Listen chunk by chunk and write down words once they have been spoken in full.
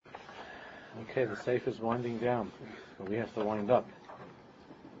Okay, the safe is winding down, but we have to wind up.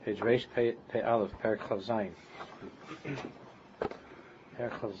 Page Reish Pei Aleph, Perek Chav Zayin.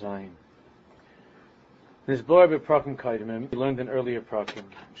 Perek Chav Zayin. This boy b'prakim kaidimim, we learned in earlier prakim.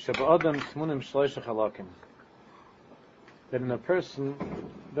 Sheba Adam Tmunim Shloisha Chalakim. That in a person,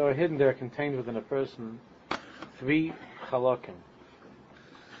 they are hidden, they are contained within a person, 3 chalakim.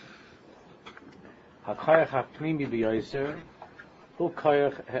 HaKayach HaPnimi b'Yoser, Hu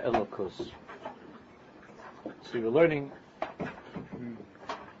Kayach HaElokus. So we were learning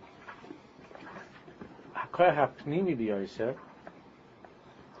HaKayach HaPnimi b'Yoser,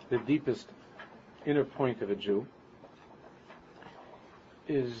 the deepest inner point of a Jew,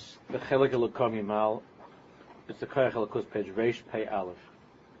 is the Chelik Elokom Yimal. It's the Koyach Elokus, page Reish Pei Aleph.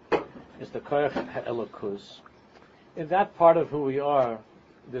 It's the Koyach Elokus. In that part of who we are,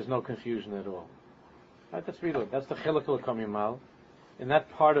 there's no confusion at all. Right? That's real. That's the Chelik Elokom Yimal. In that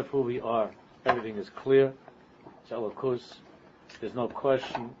part of who we are, everything is clear. It's Elokus. There's no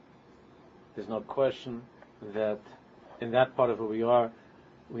question. There's no question that in that part of who we are,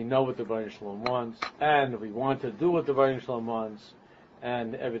 we know what the Baruch Shalom wants, and we want to do what the Baruch Shalom wants,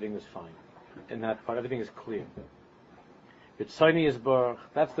 and everything is fine. In that part, everything is clear. Yitzayni is Baruch,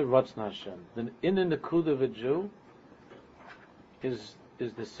 that's the Ratzon Hashem. The in the Nakud of a Jew is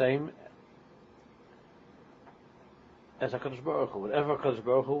the same as HaKadosh Baruch Hu. Whatever HaKadosh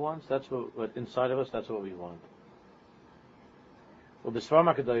Baruch Hu wants, that's what inside of us, that's what we want. Well,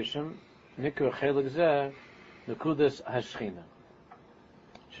 B'Sfarim HaKadoshim, Nikur Chelik Zeh, Nakudas HaShechina.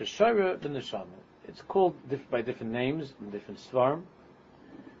 Sheshayra the Neshama. It's called by different names in different svarim,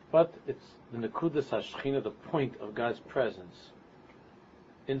 but it's the Nekudas HaShechina, the point of God's presence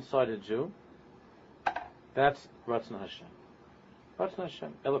inside a Jew. That's Ratzon Hashem. Ratzon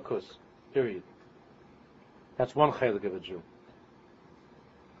Hashem, Elokus, period. That's one chelik of a Jew.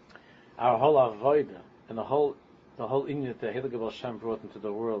 Our whole avodah and the whole inyan that the Heilig of Hashem brought into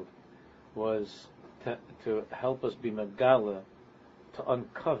the world was to help us be megala, to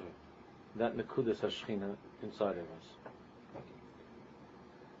uncover that Nekudas HaShechina inside of us.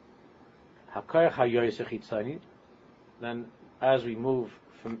 HaKayach HaYosech Hitzani. Then, as we move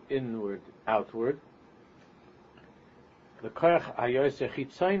from inward outward, the Kayach HaYosech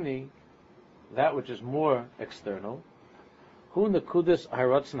Hitzani, that which is more external, Hu Nekudas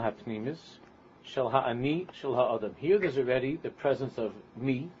HaRatzon HaPnimis, Shel HaAni, Shel HaAdam. Here there's already the presence of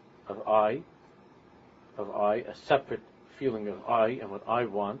me, of I, a separate feeling of I and what I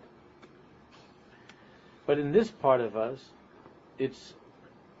want. But in this part of us, it's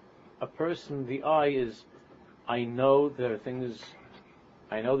a person, the I is, I know that there are things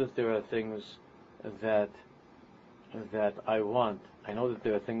that I want. I know that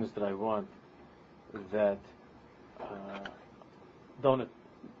there are things that I want that don't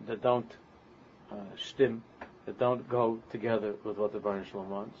shtim, that don't go together with what the Baruch Shalom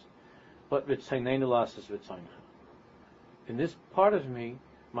wants. But v'tzayneinu lasas v'tzaynecha. In this part of me,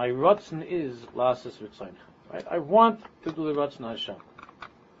 my Ratzon is lasas v'tzaynecha. Right? I want to do the Ratzon Hashem.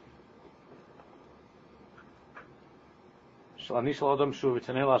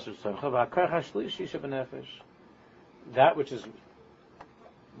 That which is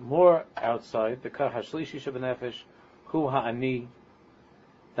more outside, the Kach HaShlishi Shebenefesh, Hu HaAni,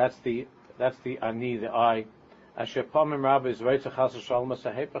 that's the Ani, the I. Asher Pamim Rabbi is Reitzach Chas Shalom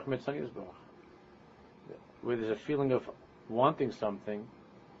Sahepach Mitzani Yisborach. Where there's a feeling of wanting something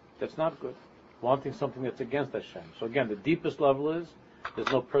that's not good, wanting something that's against Hashem. So again, the deepest level is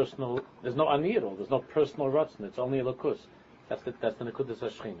there's no Ani at all. There's no personal Ratzon. It's only a Lakus. That's the Nekudas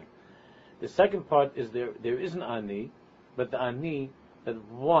HaShechina. The second part is there is an Ani, but the Ani that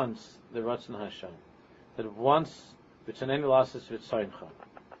wants the Ratzon Hashem, that wants V'tzaneinu lasas v'tzaynecha,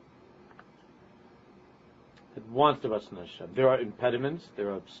 that wants the Ratzon Hashem. There are impediments,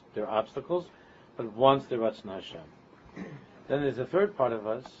 there are obstacles, but wants the Ratzon Hashem. Then there's a third part of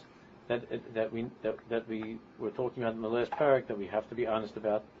us that we were talking about in the last parak that we have to be honest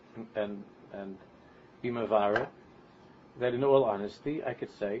about and be mavara. That in all honesty, I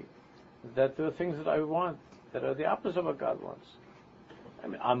could say that there are things that I want that are the opposite of what God wants. I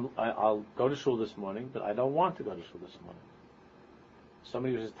mean, I'll go to shul this morning, but I don't want to go to shul this morning.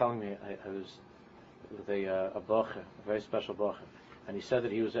 Somebody was just telling me I was with a bocher, a very special bocher, and he said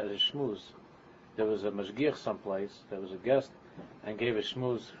that he was at a shmuz. There was a mashgiach someplace, there was a guest, and gave a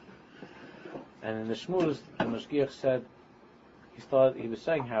shmuz. And in the shmuz, the mashgiach said, he was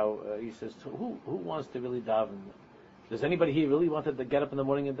saying how, he says, who wants to really daven? Does anybody here really want to get up in the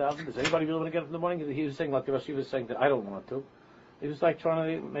morning and daven? Does anybody really want to get up in the morning? He was saying, like the Rashi was saying, that I don't want to. He was like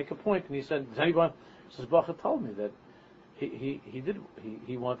trying to make a point, and he said, "Does anyone?" Says Bacha told me that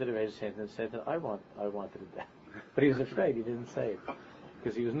he wanted to raise his hand and say that I wanted it, but he was afraid. He didn't say it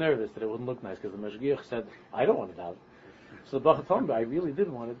because he was nervous that it wouldn't look nice. Because the mashgiach said, "I don't want to daven." So the Bacha told me, "I really did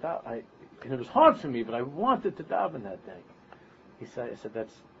want to daven. And it was hard for me, but I wanted to daven that day." I said,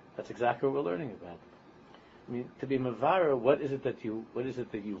 "That's exactly what we're learning about. I mean, to be mavara, what is it that you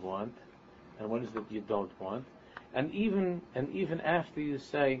want, and what is it that you don't want, and even after you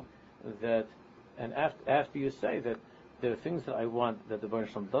say that, and after you say that there are things that I want that the Baruch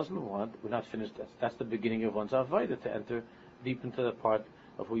Shalom doesn't want, we're not finished. That's the beginning of one's avodah, to enter deep into the part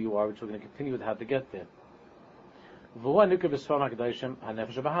of who you are, which we're going to continue with how to get there.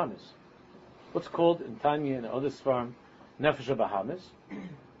 What's called in Tanya and other Sfarim Nefesh Bahamis.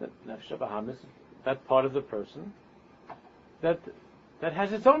 Nefesh Bahamis, that part of the person that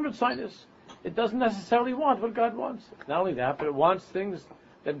has its own ritzonus. It doesn't necessarily want what God wants. Not only that, but it wants things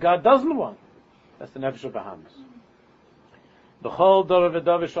that God doesn't want. That's the Nefesh Bahamis. B'chol davar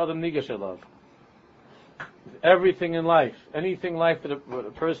v'davar sh'adam nigash elav. Everything in life, anything in life that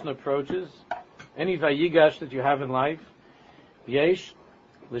a person approaches, any vayigash that you have in life, yesh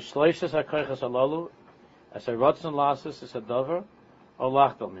l'shleishes hakoyches halalu, as a rotzen lasis is a davar, or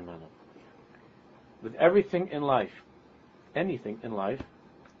lachdal mimenu. With everything in life, anything in life,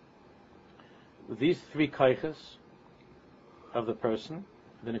 with these three koyches of the person,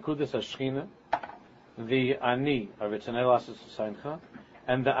 the nekudas hashchina, the ani of Ritzonei Lasis Seincha,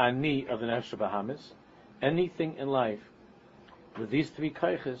 and the ani of the Nefesh Bahamis, anything in life with these three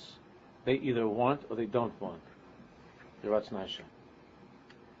koyches, they either want or they don't want. The Ratzon Hashem.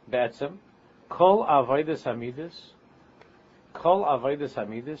 Be'etzem, kol avodas hamidus,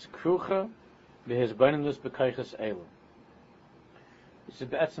 krucha behizbonenus b'koyches elu. He said,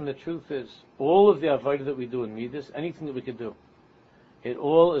 be'etzem, the truth is, all of the avodah that we do in midus, anything that we can do, it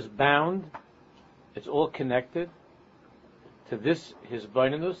all is bound. It's all connected to this, his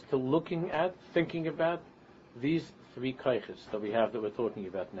beinanus, to looking at, thinking about these three koyches that we have that we're talking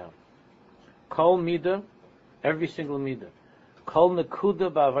about now. Kol midah, every single midah. Kol nekuda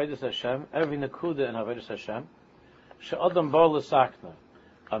ba'avodas Hashem, every nekuda in avodas Hashem. She'adam bar l'sakna,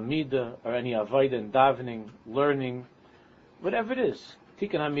 a midah or any avodah in davening, learning, whatever it is.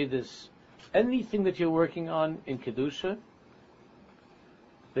 Tikkun hamidus, anything that you're working on in kedusha,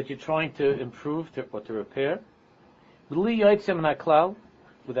 that you're trying to improve or to repair,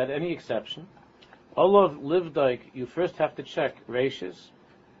 without any exception. Olav livdaik, you first have to check reishis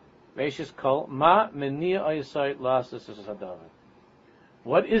kol ma menia ayisayit lasas hadavar.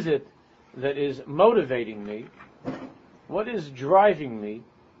 What is it that is motivating me? What is driving me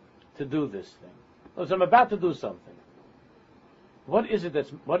to do this thing? So I'm about to do something. What is it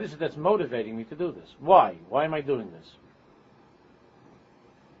that's motivating me to do this? Why? Why am I doing this?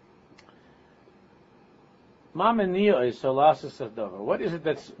 Ma menia is lasas hadavar. What is it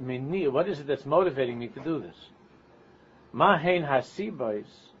that's menia? What is it that's motivating me to do this? Ma hein hasibais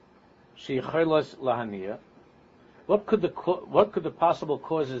sheyichelos lahania. What could the possible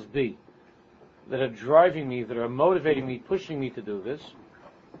causes be that are driving me, that are motivating me, pushing me to do this?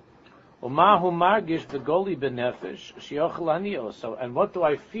 Umahu margish begoli benefesh sheyochel lahania. So, and what do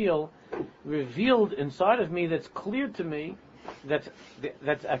I feel revealed inside of me that's clear to me that's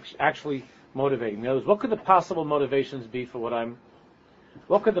actually motivating me? What could the possible motivations be for what I'm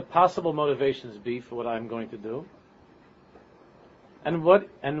going to do? And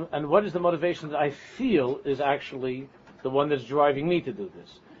what is the motivation that I feel is actually the one that's driving me to do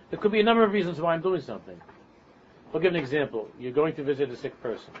this? There could be a number of reasons why I'm doing something. I'll give an example. You're going to visit a sick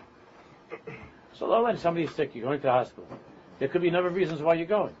person. So when somebody's sick, you're going to the hospital. There could be a number of reasons why you're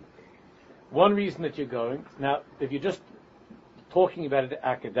going. One reason that you're going, now, if you're just talking about it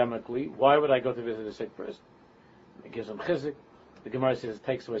academically, why would I go to visit a sick person? It gives them chizik. The Gemara says it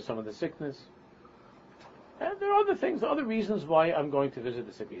takes away some of the sickness. And there are other things, other reasons why I'm going to visit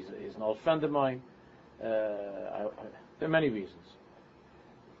the sick. He's an old friend of mine. There are many reasons.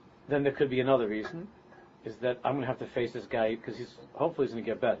 Then there could be another reason, is that I'm going to have to face this guy because hopefully he's going to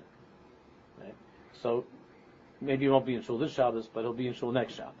get better. Right? So maybe he won't be in shul this Shabbos, but he'll be in shul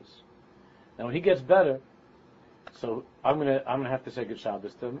next Shabbos. Now when he gets better, so I'm gonna have to say good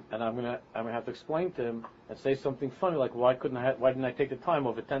Shabbos to him, and I'm gonna have to explain to him and say something funny like why didn't I take the time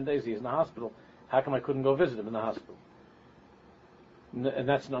over 10 days he's in the hospital? How come I couldn't go visit him in the hospital? And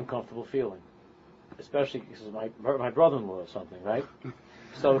that's an uncomfortable feeling, especially because my brother-in-law or something, right?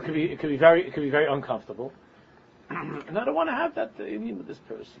 So it could be very uncomfortable, and I don't want to have that union with this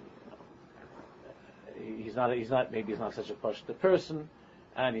person. He's not such a pashta person,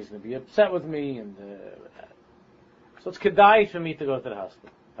 and he's going to be upset with me, and so it's kedai for me to go to the hospital.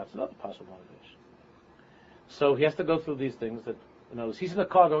 That's another possible motivation. So he has to go through these things that, he's in the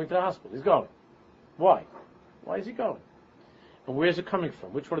car going to the hospital. He's going. Why? Why is he going? And where is it coming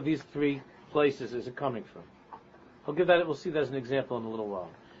from? Which one of these three places is it coming from? We'll see that as an example in a little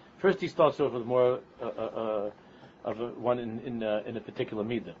while. First, he starts off with more one in a particular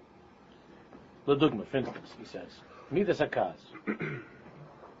midah. L'dugma, for instance, he says, midas hakas.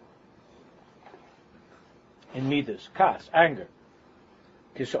 In midas, kas, anger.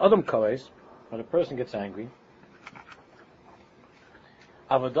 Kisha adam koes, when a person gets angry,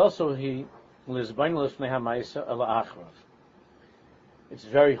 avodaso he lizbain lifnei ha'maisa ala achrav. It's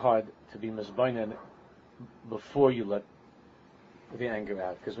very hard to be mizbain before you let the anger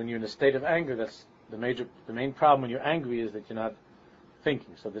out, because when you're in a state of anger, that's the main problem when you're angry is that you're not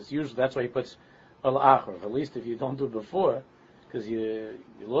thinking. So that's why he puts al-achrav. At least if you don't do it before, because you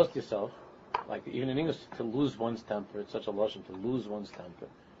lost yourself, like even in English, to lose one's temper, it's such a lashon, to lose one's temper.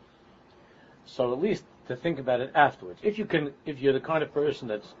 So at least to think about it afterwards. If you're the kind of person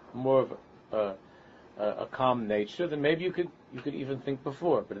that's more of a calm nature, then maybe you could even think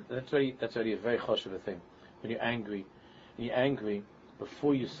before. But that's already a very choshev thing. When you're angry,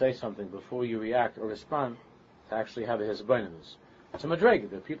 before you say something, before you react or respond, to actually have a hezbollah. It's a madrega.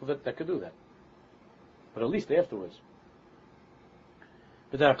 There are people that could do that. But at least afterwards.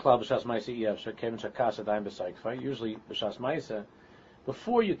 Usually, b'shas ma'isa,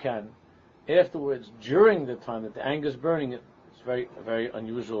 before you can, afterwards, during the time that the anger is burning, it's very, very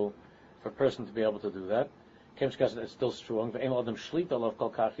unusual for a person to be able to do that. It's still strong. You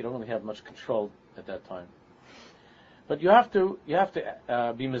don't really have much control at that time. But you have to be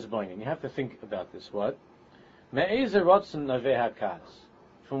mizboinin. You have to think about this. What?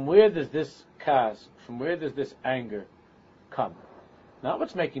 From where does this kas, from where does this anger come? Not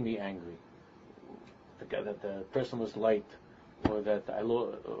what's making me angry. That the person was late, or that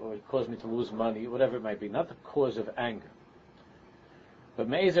or it caused me to lose money, whatever it might be. Not the cause of anger. But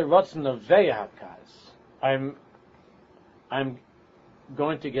me'ezer rotzen avei hakas. I'm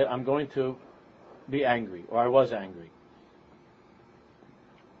going to be angry, or I was angry.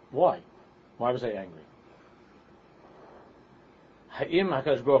 Why? Why was I angry? Ha'im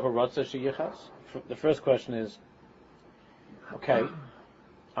hakadosh baruch hu rotza sheyichas? The first question is, okay,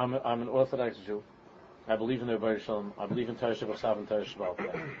 I'm an Orthodox Jew. I believe in the Rebbeinu Shalom. I believe in Torah Shabbat and Torah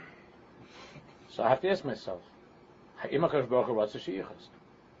Shabbat. So I have to ask myself, Ha'im hakadosh baruch hu rotza sheyichas?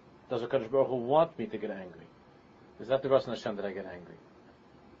 Does hakadosh baruch hu want me to get angry? Is that the Ratzon Hashem that I get angry?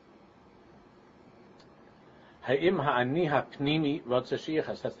 Ha'im ha'ani ha'pnimi rotza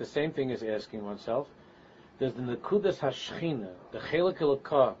sheyichas? That's the same thing as asking oneself, does the nekudas hashchina, the chelik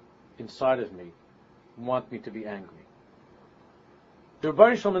elokah inside of me, want me to be angry? The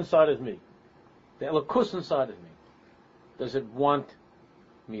Rebbeinu Shalom inside of me, the elokus inside of me, does it want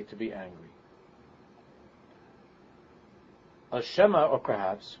me to be angry? A shema, or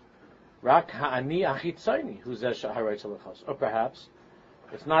perhaps, rak ha'ani achitzayni, who's shaharetz elokos, or perhaps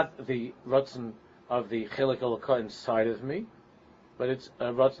it's not the rotzen of the chelik elokah inside of me, but it's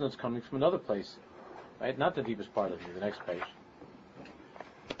a rotzen that's coming from another place. Right? Not the deepest part of me, the next page.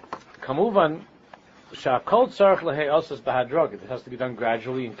 Kamuvan, sha'kol tzarech lehei osas b'hadrog. It has to be done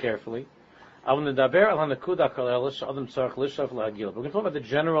gradually and carefully. We're going to talk about the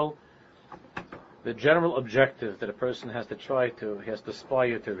general objective that a person has to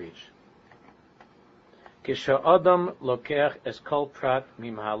aspire to reach.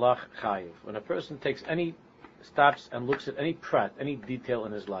 When a person stops and looks at any prat, any detail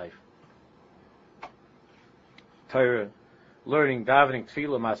in his life, Torah, learning, davening,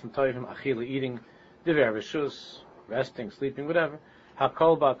 tefillah, masam tovim, achila, eating, divrei reshus, resting, sleeping, whatever.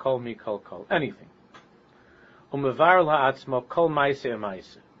 Hakol ba kol mi kol kol, anything. Umevar la'atzmo kol ma'aseh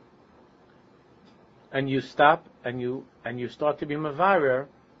ma'aseh. And you stop and you start to be mevarer.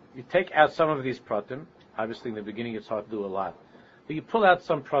 You take out some of these pratim. Obviously, in the beginning, it's hard to do a lot, but you pull out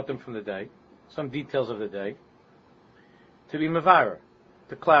some pratim from the day, some details of the day, to be mevarer,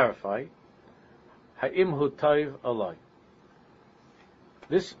 to clarify. Ha'im hu tov aloi.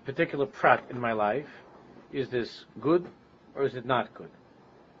 This particular prat in my life, is this good or is it not good?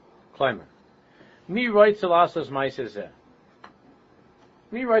 Climber. Mi writes alasas ma'aseh.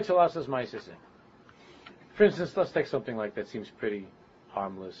 Mi writes alasas ma'aseh. For instance, let's take something like that seems pretty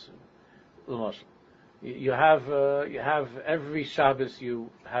harmless. You have every Shabbos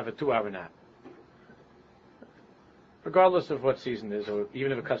you have a 2-hour nap, regardless of what season it is, or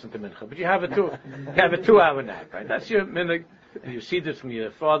even if it cuts into mincha. But you have a 2-hour nap, right? That's your minhag, and you see this from your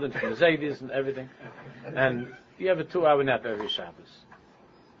father and from the Zaydis and everything, and you have a 2-hour nap every Shabbos.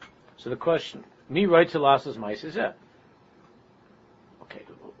 So the question, mi writes alasas ma'aseh. Okay,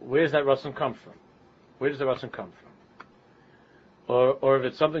 where does that ratzon come from? Where does the Ratzon come from? Or if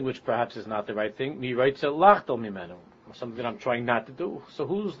it's something which perhaps is not the right thing, mi writes a lachtel mimenu, something that I'm trying not to do. So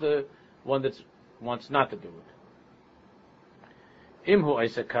who's the one that wants not to do it? Imhu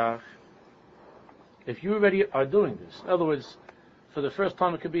Isakach. If you already are doing this, in other words, for the first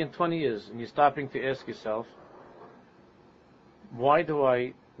time it could be in 20 years, and you're stopping to ask yourself, why do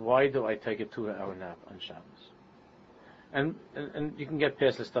I take a 2-hour nap on Shabbos? And you can get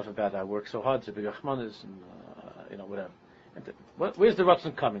past the stuff about I work so hard to be Rachmanis and whatever. Where's the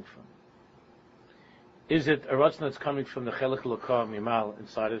Ratzon coming from? Is it a Ratzon that's coming from the Chelik Lokah Mimal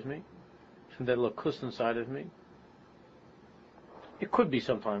inside of me? From that Lokus inside of me? It could be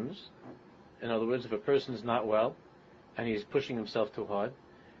sometimes. In other words, if a person is not well, and he's pushing himself too hard,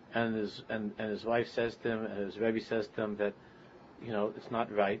 and his wife says to him, and his Rebbe says to him that, it's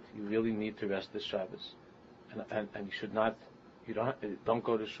not right, you really need to rest this Shabbos. And you should not, don't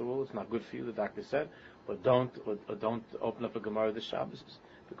go to shul, it's not good for you, the doctor said, or don't open up a Gemara this Shabbos,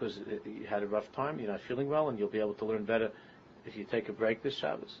 because you had a rough time, you're not feeling well, and you'll be able to learn better if you take a break this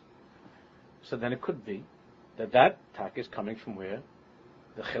Shabbos. So then it could be that tak is coming from where?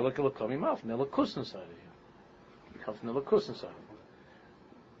 The Chelik Elokom Imal, from the Elokus inside of you. It comes from the Elokus inside of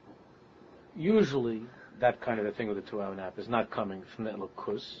you. Usually, that kind of a thing with a 2-hour nap is not coming from the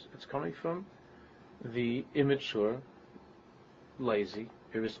Elokus, it's coming from the immature, lazy,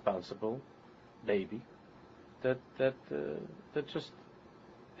 irresponsible baby that just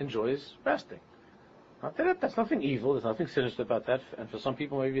enjoys resting. Not that's nothing evil. There's nothing sinister about that. And for some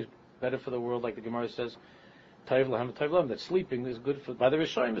people, maybe it's better for the world, like the Gemara says, "Tayv lahem v'tayv lahem." That sleeping is good for. By the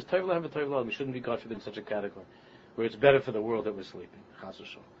Rishonim, is Tayv lahem v'tayv lahem. We shouldn't be God forbid in such a category where it's better for the world that we're sleeping. Chas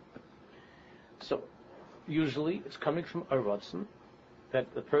v'shalom. So usually, it's coming from a Ratzon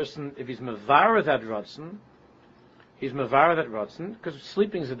that the person, if he's mevara that Ratzon, he's mevara that Ratzon, because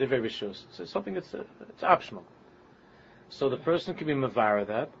sleeping is a divrei rishus. It's something it's optional. So the person can be mevara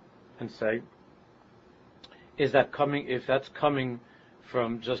that and say, is that coming? If that's coming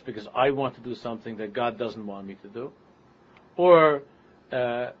from just because I want to do something that God doesn't want me to do, or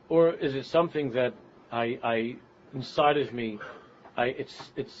is it something that I inside of me, I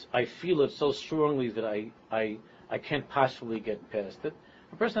feel it so strongly that I can't possibly get past it.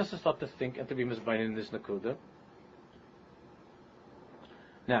 A person has to start to think and to be misbein in this nakuda.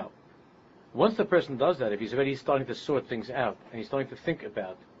 Now, once the person does that, if he's already starting to sort things out and he's starting to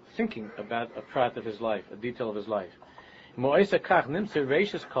thinking about a part of his life, a detail of his life.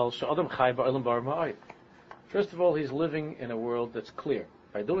 First of all, he's living in a world that's clear.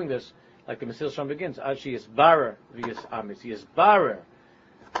 By doing this, like the Mesil Sham begins, Ashi is barer v'yis amis. He is barer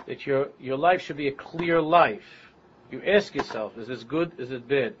that your life should be a clear life. You ask yourself, is this good? Is it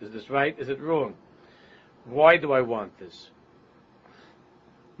bad? Is this right? Is it wrong? Why do I want this?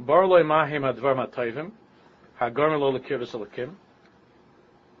 Bar loy mahem advar matayvim, hagar lo lekirvus alakim.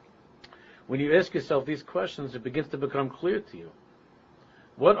 When you ask yourself these questions, it begins to become clear to you.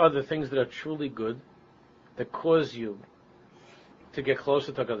 What are the things that are truly good, that cause you to get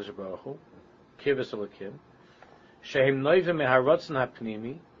closer to HaKadosh Baruch Hu, kirvus alakim, shehem noivim meharatzon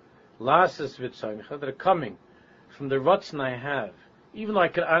hapnimi, lasas v'tzayimcha, that are coming from the ratzon I have, even though I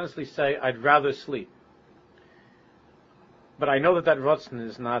could honestly say I'd rather sleep. But I know that ratzon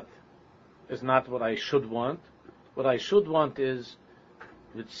is not what I should want. What I should want is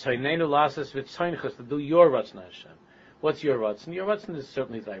v'tzaynenu lasas v'tzayimcha, to do your ratzon Hashem. What's your ratzon? Your ratzon is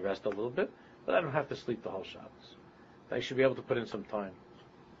certainly that I rest a little bit, but I don't have to sleep the whole Shabbos. I should be able to put in some time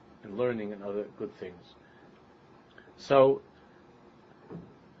in learning and other good things. So,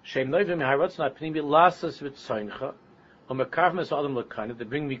 Shem Noivim Haratzon HaPnimi Lasas V'Tzayncha U'Mekarv Mes Adam L'Kayna, to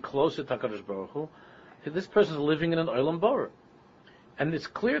bring me closer to HaKadosh Baruch Hu. This person is living in an Olam Borah. And it's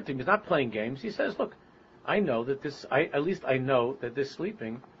clear to him, he's not playing games. He says, look, I know that at least I know that this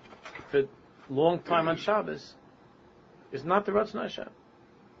sleeping for long time on Shabbos is not the Ratzon Hashem.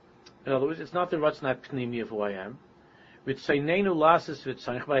 In other words, it's not the Ratzon HaPnimi of who I am. But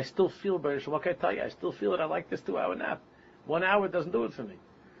I still feel, what can I tell you? I still feel that I like this 2-hour nap. 1 hour doesn't do it for me.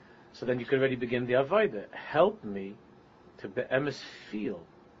 So then you can already begin the avodah. Help me to be'emes feel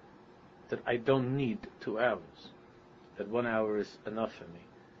that I don't need 2 hours. That 1 hour is enough for me.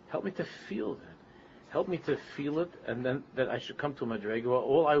 Help me to feel that. Help me to feel it, and then that I should come to a madrega where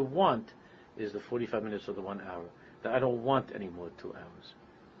all I want is the 45 minutes or the 1 hour. That I don't want any more 2 hours.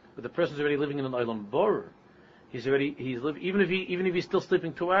 But the person's already living in an olam borah. Even if he's still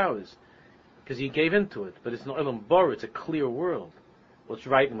sleeping 2 hours, because he gave into it. But it's an olam borah. It's a clear world. What's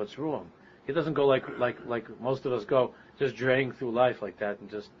right and what's wrong. He doesn't go like most of us go, just draining through life like that, and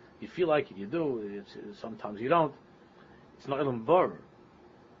just you feel like it, you do. Sometimes you don't. It's not olam borah.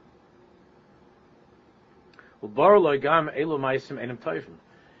 And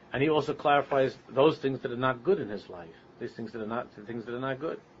he also clarifies those things that are not good in his life. These things that are not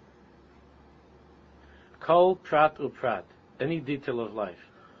good. Kol prat uprat, any detail of life.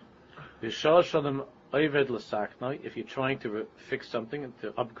 If you're trying to fix something,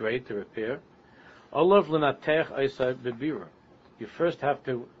 to upgrade, to repair, you first have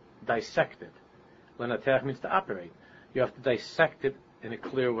to dissect it. Lenatech means to operate. You have to dissect it in a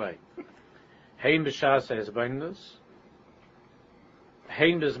clear way. Hein b'shas hezbainis.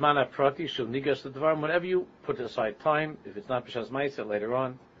 Hein b'zman aprati shel nigas l'dvarim. Whenever you put aside time, if it's not b'shas ma'aseh later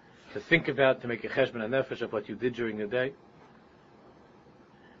on, to think about, to make a cheshbon nefesh of what you did during the day.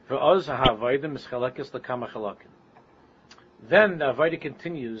 Then the avodah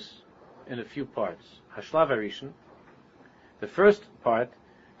continues in a few parts. Hashlav Harishan. The first part,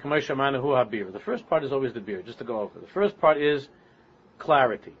 the first part is always the beer, just to go over. The first part is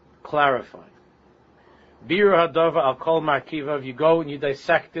clarity, clarifying. Bir hadava al kol markivav. You go and you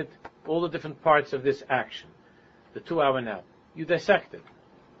dissect it, all the different parts of this action, the 2-hour nap. You dissect it.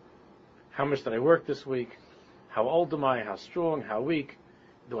 How much did I work this week? How old am I? How strong? How weak?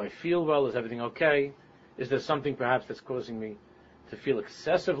 Do I feel well? Is everything okay? Is there something perhaps that's causing me to feel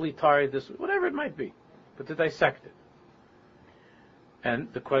excessively tired this week? Whatever it might be. But to dissect it.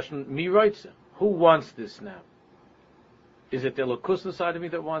 And the question, mi writes it. Who wants this now? Is it the Elokus inside of me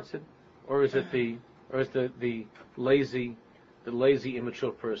that wants it? Or is it the lazy,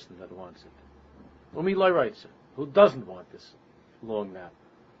 immature person that wants it? Umi Lai writes it. Who doesn't want this long nap?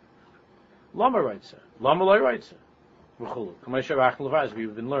 Lama writes it. Lama Lai writes it. As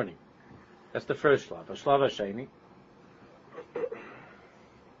we've been learning. That's the first shlav. Shlav Hasheni.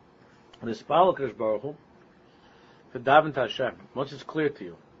 The Spal Kadosh Baruch Hu, for Daven to Hashem, once it's clear to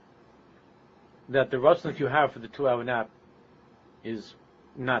you that the ratzon that you have for the 2-hour nap is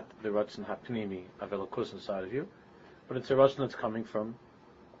not the ratzon hapnimi of Elokus inside of you, but it's a ratzon that's coming from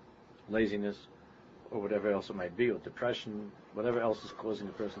laziness or whatever else it might be, or depression, whatever else is causing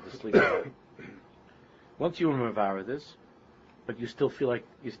the person to sleep. Once you remember this, but you still feel like,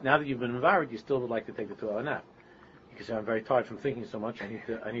 now that you've been devoured, you still would like to take the 2-hour nap. You can say, I'm very tired from thinking so much, I need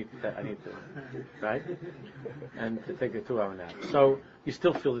to, right? And to take the 2-hour nap. So, you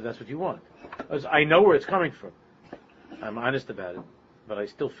still feel that that's what you want. As I know where it's coming from. I'm honest about it, but I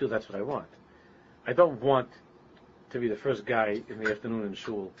still feel that's what I want. I don't want to be the first guy in the afternoon in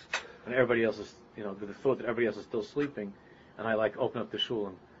shul, when everybody else is, with the thought that everybody else is still sleeping, and I open up the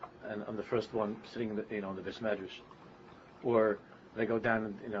shul and I'm the first one sitting in the, on the Beis Medrash, or I go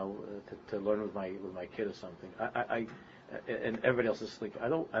down, to learn with my kid or something. And everybody else is sleeping. I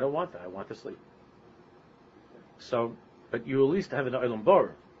don't want that. I want to sleep. So, but you at least have an Olam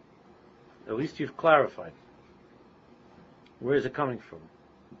Bor. At least you've clarified. Where is it coming from?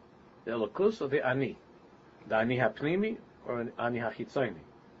 The Elokus or the Ani? The Ani HaPnimi or the Ani HaChitzoni?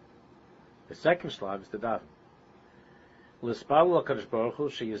 The second shlav is the Daven. First, in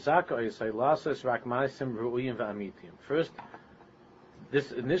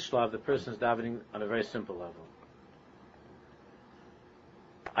this shlav, the person is davening on a very simple level.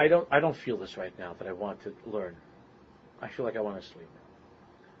 I don't feel this right now that I want to learn. I feel like I want to sleep.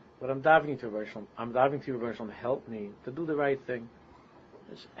 But I'm davening to Rebbe Shalom, help me to do the right thing.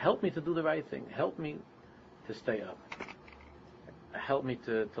 Just help me to do the right thing. Help me to stay up. Help me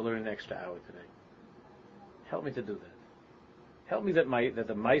to learn an extra hour today. Help me to do that. Help me that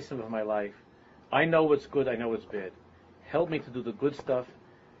the meisim of my life, I know what's good, I know what's bad. Help me to do the good stuff,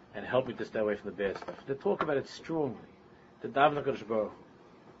 and help me to stay away from the bad stuff. To talk about it strongly. To daven HaKadosh Baruch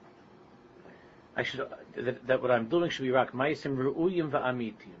Hu. That what I'm doing should be rak meisim ru'uyim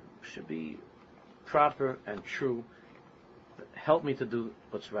va'amitim. Should be proper and true. Help me to do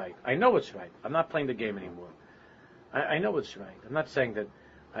what's right. I know what's right. I'm not playing the game anymore. I know what's right. I'm not saying that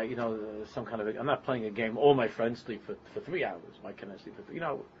some kind of I'm not playing a game. All my friends sleep for 3 hours. Why can't I sleep for 3?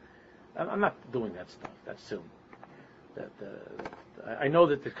 I'm not doing that stuff. That's silly. I know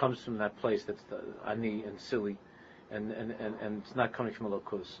that it comes from that place that's ani and silly, and it's not coming from a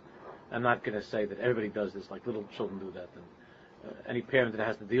lokus. I'm not going to say that everybody does this, like little children do that. And any parent that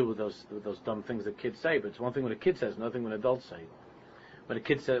has to deal with those dumb things that kids say, but it's one thing when a kid says, another thing when adults say. When a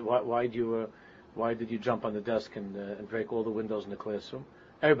kid said, "Why did you jump on the desk and break all the windows in the classroom?"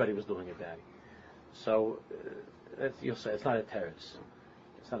 Everybody was doing it, Daddy. So you'll say it's not a terrorist.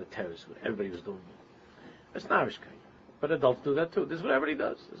 It's not a terrorist. Everybody was doing it. It's not Irish kind. But adults do that too. This is what everybody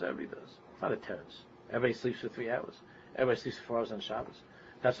does. It's not a terrorist. Everybody sleeps for 3 hours. Everybody sleeps for 4 hours on Shabbos.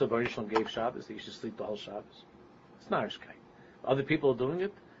 That's what Baruch Shalom gave Shabbos, that you should sleep the whole Shabbos. It's not Irish kind. Other people are doing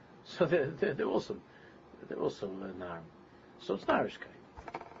it, so they're also Narim. So it's not Irish kind.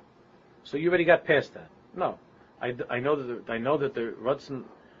 So you already got past that. No. I know that the Ratzon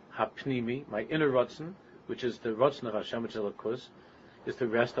Hapnimi, my inner Ratzon, which is the Ratzon of Hashem, which is Elokus, is to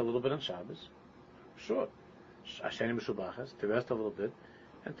rest a little bit on Shabbos. Sure. Asheni Meshubachas, to rest a little bit,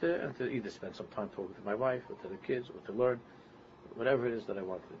 and to either spend some time talking to my wife, or to the kids, or to learn, whatever it is that I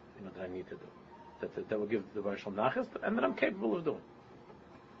want to, that I need to do. That will give the Rosh Nachas, and that I'm capable of doing.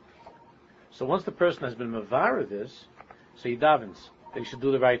 So once the person has been Mavara this, so he davens that he should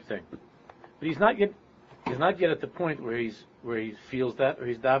do the right thing. But he's not yet at the point where he feels that, or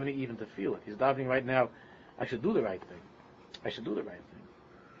he's davening even to feel it. He's davening right now, I should do the right thing. I should do the right thing.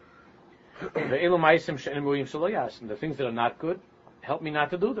 The things that are not good, help me not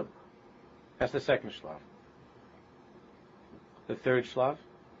to do them. That's the second shlav. The third shlav,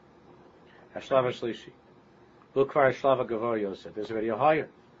 Hashlav HaShlishi. Bukvar Hashlav HaGavor Yosef. There's already a higher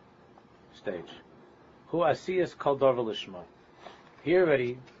stage. Hu Asiyas Kol Dover Lishma. Here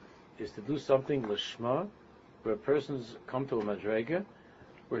already is to do something Lishma, where a person's come to a madrega,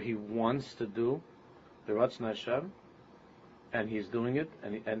 where he wants to do the Ratzon Hashem, and he's doing it,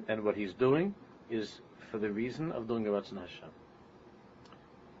 and what he's doing is for the reason of doing the Ratzon Hashem.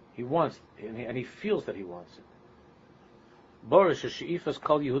 He wants, and he feels that he wants it.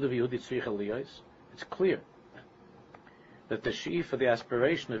 It's clear that the she'if, the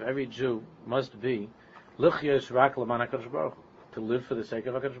aspiration of every Jew, must be to live for the sake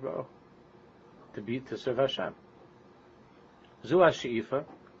of HaKadosh Baruch Hu, to serve Hashem. Zuah she'ifa,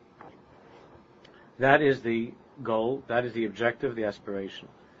 that is the goal, that is the objective, the aspiration.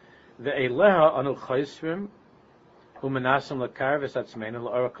 Ve'eleha anu chaysrim hu menasem l'kar v'satzmeinu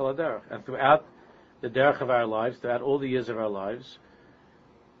l'ora kol haderech. And throughout the derech of our lives, throughout all the years of our lives,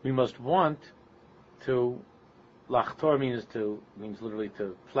 we must want to, lachtor means literally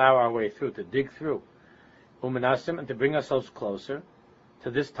to plow our way through, to dig through, hu menasem, and to bring ourselves closer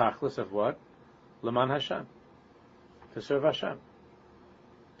to this tachlis of what? L'man Hashem, to serve Hashem.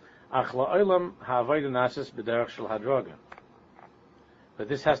 Ach la'olam ha'avodah nasis b'derech shel hadraga. But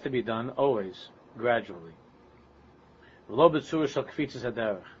this has to be done always, gradually. V'lo b'tzura shel kfitzas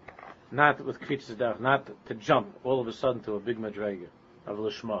haderech. Not with kfitzas haderech, not to jump all of a sudden to a big madrega of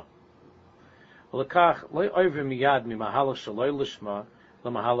lishma. V'lekach lo over miyad mi mahalach shel lo lishma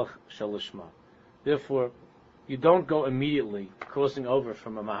l'mahalach shel lishma. Therefore, you don't go immediately crossing over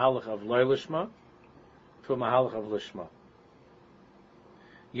from a mahalach of lo lishma to a mahalach of lishma.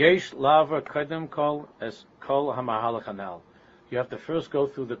 Yesh lava kadem kol as kol hamahalach anal. You have to first go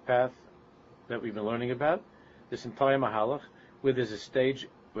through the path that we've been learning about, this entire mahalach, where there's a stage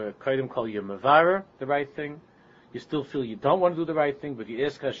where kadem kol you're mavara, the right thing. You still feel you don't want to do the right thing, but you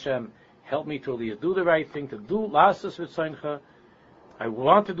ask Hashem, help me to at least do the right thing, to do lasas v'tzayncha. I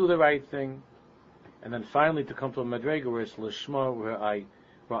want to do the right thing, and then finally to come to a madrega where it's lishma, where I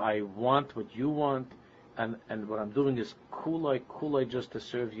want what you want. And what I'm doing is kulai just to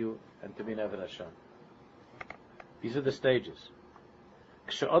serve you and to be Neved Hashem. These are the stages.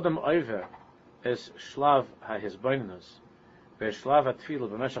 K'she'adam over es shlav ha'hizbaininus, ve'shlav ha'tfilah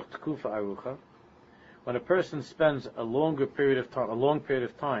b'meshach tkufa arucha. When a person spends a long period of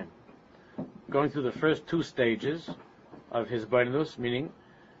time, going through the first two stages of his baininus, meaning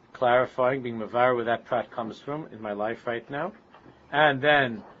clarifying, being mavar where that prat comes from in my life right now, and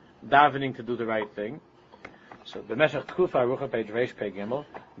then davening to do the right thing. So b'meshach tkufa arucha page reish pei gimel.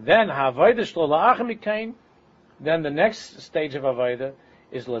 Then ha'avodah shlo la'achem mikain. Then the next stage of avodah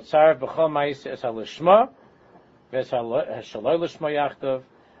is l'tzaref b'chol ma'aseh es ha'lishma v'es ha'shaloi lishma yachdav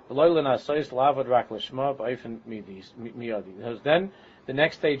v'loi l'nasois la'avod rak lishma b'ofen miyadi. Then the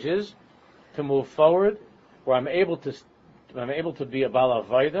next stage is to move forward, where I'm able to be a bal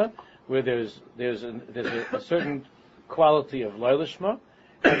avodah, where there's a certain quality of lo lishma,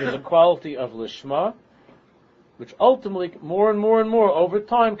 and there's a quality of lishma, which ultimately, more and more over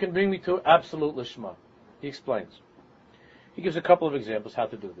time, can bring me to absolute lishma. He explains. He gives a couple of examples how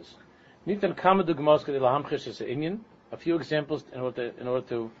to do this. A few examples in order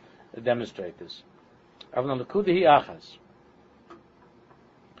to demonstrate this. I'm going to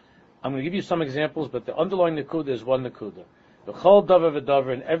give you some examples, but the underlying nekuda is one nekuda. The chol davar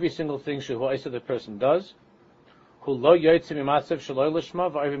v'davar, in every single thing the person does, you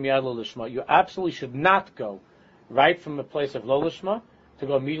absolutely should not go right from a place of lo lishma to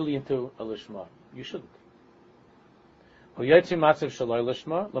go immediately into a lishma. You shouldn't. The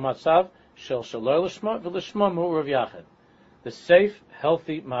safe,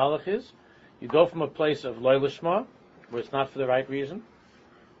 healthy mahalach is you go from a place of lo lishma, where it's not for the right reason,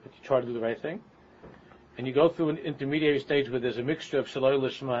 but you try to do the right thing, and you go through an intermediary stage where there's a mixture of shaloi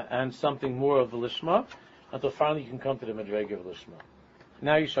lishma and something more of the lishma, until finally you can come to the madrega of lishma.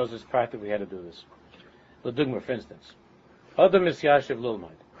 Now he shows us practically how to do this. L'dugma, for instance. Adam is yashiv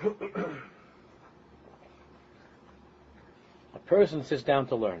lilmaid. A person sits down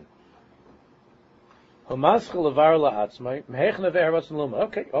to learn. Okay,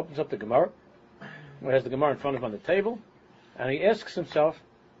 opens up the Gemara. He has the Gemara in front of him on the table, and he asks himself,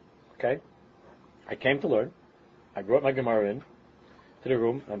 okay, I came to learn. I brought my Gemara in to the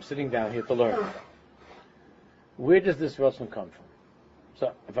room. I'm sitting down here to learn. Where does this Ratzon come from?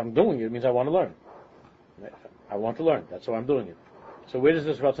 So if I'm doing it, it means I want to learn. I want to learn. That's why I'm doing it. So where does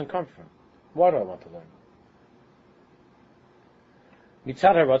this Ratzon come from? Why do I want to learn?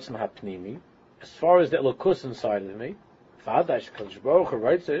 Mitzad HaRatzon HaPnimi, as far as the Elokus inside of me,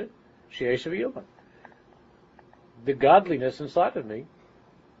 the godliness inside of me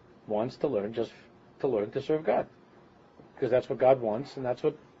wants to learn, just to learn to serve God. Because that's what God wants, and that's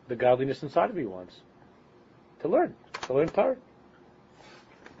what the godliness inside of me wants. To learn Torah.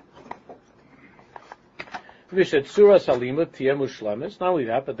 Not only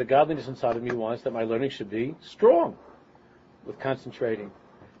that, but the godliness inside of me wants that my learning should be strong, with concentrating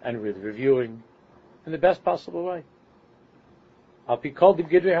and with reviewing in the best possible way. I'll be called the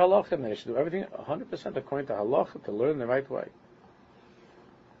Gidrei Halacha, and I should do everything 100% according to Halacha to learn the right way.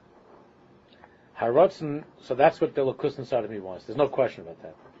 Haratzon, so that's what the Elokus inside of me wants. There's no question about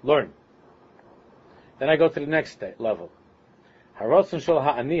that. Learn. Then I go to the next level. Haratzon shel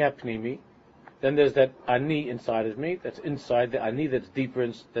ha'ani ha'pnimi. Then there's that ani inside of me. That's inside the ani. That's deeper.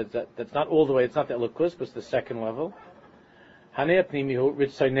 That's not all the way. It's not the Elokus, but it's the second level. Hani ha'pnimi hu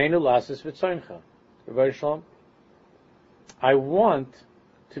ritzaynenu lasis v'tzayncha. Rebbe Shalom. I want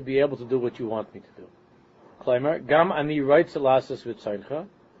to be able to do what you want me to do. Klaimer, gam ani writes lasis v'tzayncha.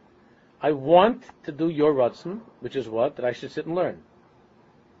 I want to do your Ratzon, which is what? That I should sit and learn.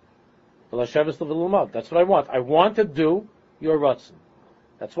 That's what I want. I want to do your Ratzon.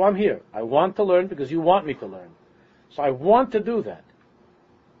 That's why I'm here. I want to learn because you want me to learn. So I want to do that.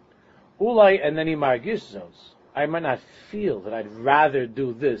 Ulai, and then he margis those. I might not feel that I'd rather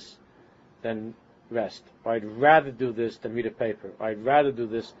do this than rest. Or I'd rather do this than read a paper. Or I'd rather do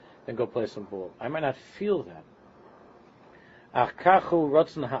this than go play some ball. I might not feel that. But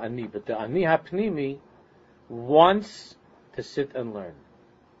the ani hapnimi wants to sit and learn.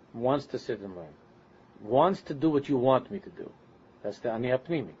 Wants to sit and learn. Wants to do what you want me to do. That's the ani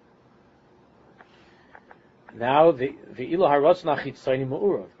hapnimi. Now the ilo haratzon hachitzani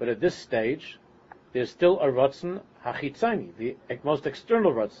ma'urav. But at this stage, there's still a ratzon hachitzani, the most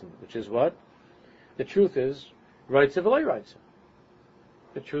external ratzon, which is what? The truth is, raitza v'loi raitza.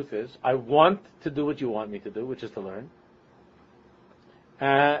 The truth is, I want to do what you want me to do, which is to learn.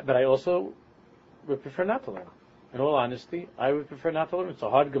 But I also would prefer not to learn. In all honesty, I would prefer not to learn. It's a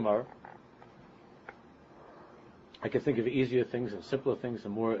hard Gemara. I can think of easier things and simpler things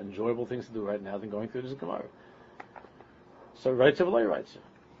and more enjoyable things to do right now than going through this Gemara. So, Raitza v'loi Raitza.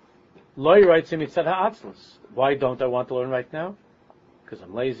 Loi Raitza mitzad ha'atzlus. Why don't I want to learn right now? Because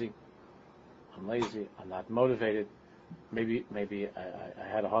I'm lazy. I'm not motivated. Maybe I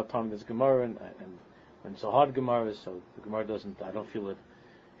had a hard time with this Gemara, and when it's a hard Gemara, so the Gemara doesn't, I don't feel it,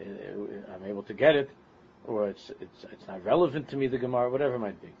 I'm able to get it, or it's not relevant to me, the Gemara, whatever it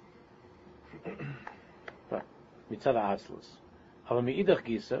might be. But, mitzad ha'atzlus. Hava mi'idach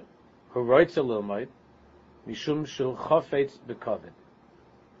gisa, hu roitza lilmaid, mishum shu chafetz b'kaved.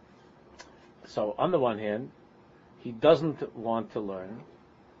 So, on the one hand, he doesn't want to learn.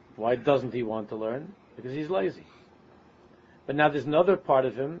 Why doesn't he want to learn? Because he's lazy. But now there's another part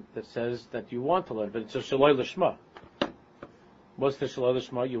of him that says that you want to learn, but it's a shaloi l'shma. What's the shaloi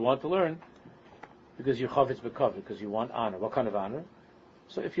l'shma? You want to learn because you chavetz b'kaved, because you want honor. What kind of honor?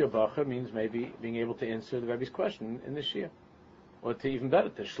 So if you're bacher, means maybe being able to answer the Rebbe's question in the shia, or to even better,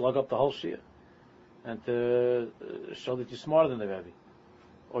 to slug up the whole shia, and to show that you're smarter than the Rebbe,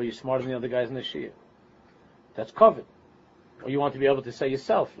 or you're smarter than the other guys in the shia. That's kaved. Or you want to be able to say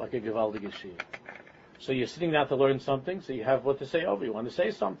yourself like a Gevaldige Shia. So you're sitting down to learn something, so you have what to say over. You want to say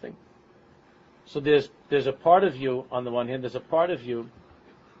something. So there's a part of you, on the one hand, there's a part of you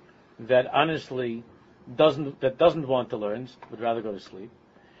that honestly doesn't want to learn, would rather go to sleep.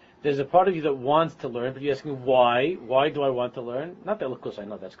 There's a part of you that wants to learn, but you're asking why? Why do I want to learn? Not that, of course, I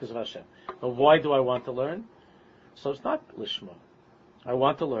know that's because of Hashem. But why do I want to learn? So it's not Lishma. I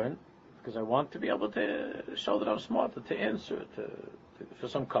want to learn because I want to be able to show that I'm smart, to answer, for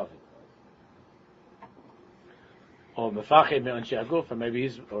some cover. Or mefached me'anshei haguf, or maybe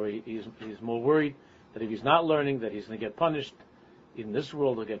he's more worried that if he's not learning, that he's going to get punished. In this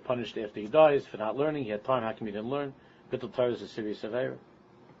world, he'll get punished after he dies for not learning. He had time, how come he didn't learn? Bittul Torah is a serious avera.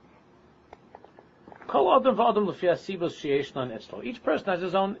 Kol adam v'adam l'fi hasibos she'eshnan etzlo. Each person has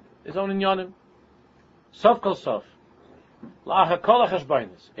his own inyanim. Sof kol sof. La'acha kol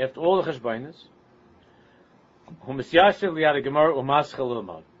ha'cheshbainis. After all the cheshbainis, hu misyashiv liyad gemara u'maschel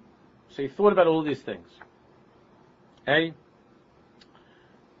l'mad. So he thought about all these things. A,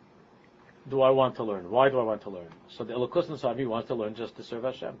 do I want to learn? Why do I want to learn? So the Elokus inside me wants to learn just to serve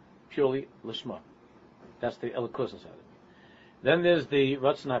Hashem, purely lishma. That's the Elokus inside of me. Then there's the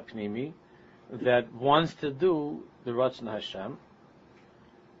Ratzon HaPnimi that wants to do the Ratzon Hashem,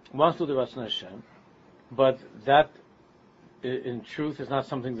 but that, in truth, is not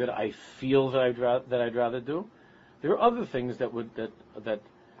something that I feel that I'd rather do. There are other things that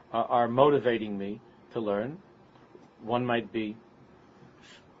are motivating me to learn. One might be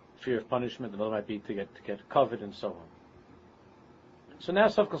fear of punishment, another might be to get covered, and so on. So now,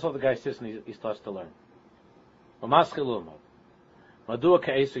 the guy sits and he starts to learn. Why is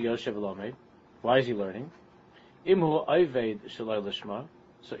he learning?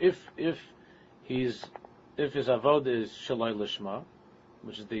 So if his avodah is shaloi lishma,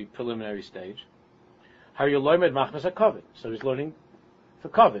 which is the preliminary stage, so he's learning for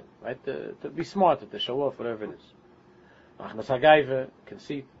covet, right? To be smart, to show off, whatever it is. Machmas hagaiva,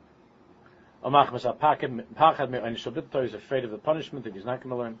 conceit. Or machmas hapachad, he's afraid of the punishment that he's not going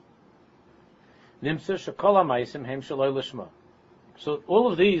to learn. Nimsa shekol ha'maisim hem shaloi lishma. So all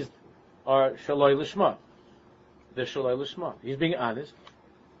of these are shaloi lishma. They're shaloi lishma. He's being honest,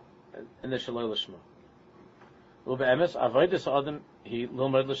 and they're shaloi lishma. Ube'emes avodas adam he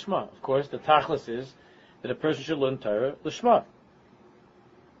lilmad lishma. Of course, the tachlis is that a person should learn Torah lishma,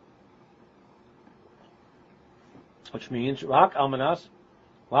 which means rak almanas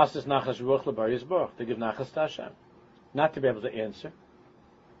lasses nachas ruach lebar yisborach, to give nachas to Hashem, not to be able to answer,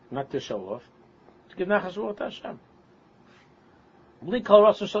 not to show off, to give nachas ruach to Hashem. Bli kol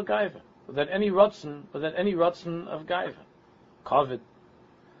ratzon shel gaiva, without any ratzon of gaiva, kavod,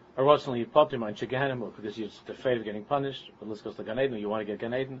 or ratzon liyipatim on shegehanim, because you're afraid of getting punished. But let's go to Gan Eden, you want to get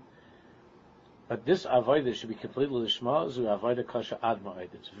Gan Eden. But this avodah should be completely lishma, zu avodah kasha ad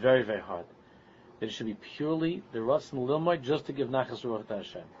ma'od. It's very, very hard. That it should be purely the ratzon lilmod, just to give nachas ruach to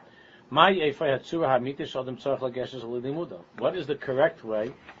Hashem. What is the correct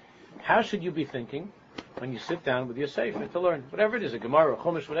way? How should you be thinking when you sit down with your sefer to learn? Whatever it is, a Gemara, a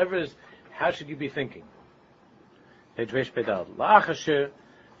Chumash, whatever it is, how should you be thinking? After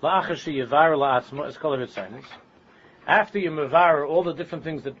you mevar all the different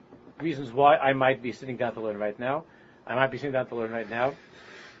things, that reasons why I might be sitting down to learn right now,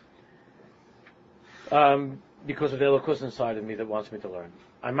 because of the Elokus inside of me that wants me to learn.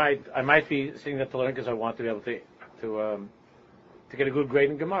 I might be sitting down to learn because I want to be able to get a good grade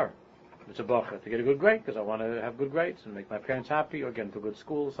in Gemara. It's a bracha to get a good grade because I want to have good grades and make my parents happy, or get into a good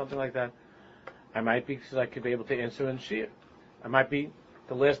school, something like that. I might be because I could be able to answer in Shir. I might be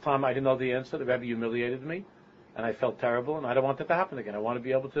the last time I didn't know the answer, the Rebbe humiliated me, and I felt terrible, and I don't want that to happen again. I want to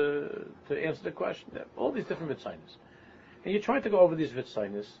be able to answer the question. All these different vitzainis. And you're trying to go over these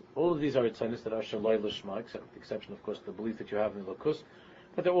vitzainis. All of these are vitzainis that are shaloi lishma, except with the exception, of course, the belief that you have in the Elokus,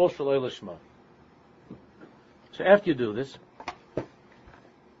 but they're all shaloi lishma. So after you do this,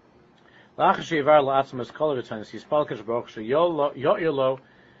 you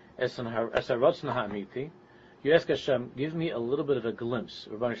ask Hashem, give me a little bit of a glimpse,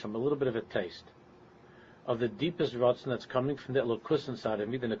 a little bit of a taste of the deepest ratzon that's coming from the Elokus inside of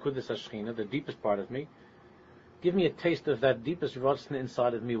me, the Nekudas HaShechina, the deepest part of me. Give me a taste of that deepest ratzon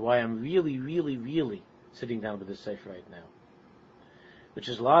inside of me, why I'm really, really, really sitting down with this sefer right now, which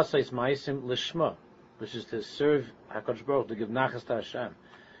is la'asais ma'asim lishma, which is to serve HaKadosh Baruch, to give nachas to Hashem.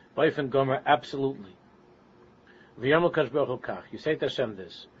 Ba'ifan gomer, absolutely. V'yamel Kadosh Baruch Hu kach. You say to Hashem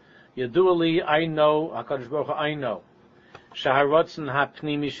this: Yadu li, I know, HaKadosh Baruch Hu, I know, shaharatzon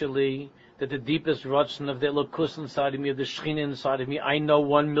ha'pnimi sheli, that the deepest ratzon of the Elokus inside of me, of the Shechina inside of me, I know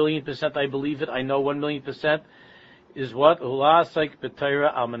 1,000,000%, I believe it, I know 1,000,000%, is what? Ula'asek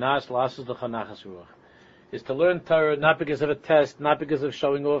b'Torah al-manas la'asuz l'chanachas ruach. Is to learn Torah not because of a test, not because of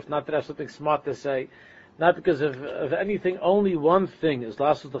showing off, not to have something smart to say, not because of anything. Only one thing is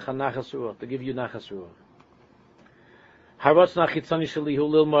la'asuz l'chanachas ruach, to give you nachas ruach. Haratzon ha'chitzoni sheli hu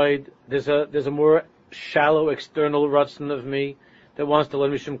lilmoid. There's a more shallow external ratzon of me that wants to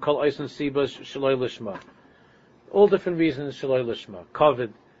learn mishum kol oisen sibas shaloi lishma. All different reasons shaloi lishma.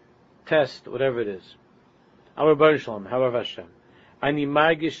 Covid, test, whatever it is. Our Baruch Shalom, however Hashem. Ani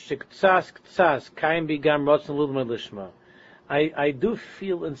margish shektsas ktsas kaim bigam ratzon lilmod lishma. I do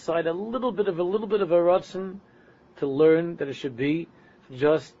feel inside a little bit of a ratzon to learn that it should be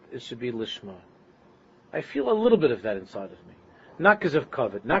lishma. I feel a little bit of that inside of me. Not because of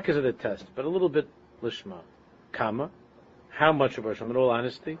COVID, not because of the test, but a little bit lishma. Kama. How much of Hashem, in all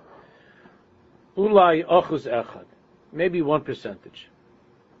honesty? Ulai ochus echad, maybe 1%.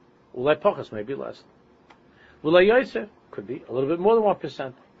 Ulai pachas, maybe less. Ulai yoyser, could be a little bit more than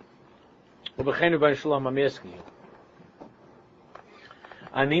 1%. Ubechenu b'ay shalom, I'm asking you.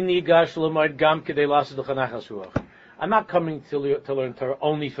 Ani nigash l'moed gam k'dei lasid l'chanachas ruach. I'm not coming to learn Torah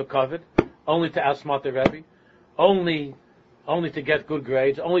only for kavod, only to outsmart the Rebbe, only to get good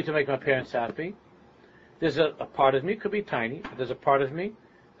grades, only to make my parents happy. There's a part of me, could be tiny, but there's a part of me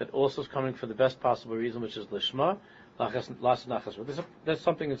that also is coming for the best possible reason, which is lishma, lasid nachas ruach. There's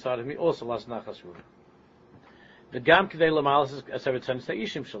something inside of me, also lasid nachas ruach. The gam k'dei l'malas as I would say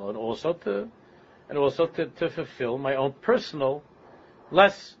ishim shalom, and also to fulfill my own personal,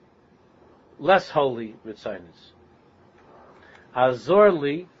 less holy ritzaynus.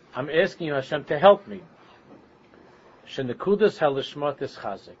 Azorli, I'm asking you, Hashem, to help me. Shenekudas halishmat is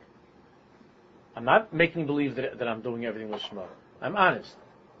chazik. I'm not making believe that I'm doing everything lishma. I'm honest,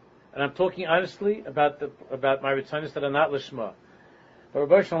 and I'm talking honestly about my ritzaynus that are not lishma. But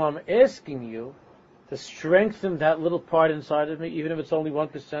Rabbi Shalom, I'm asking you to strengthen that little part inside of me, even if it's only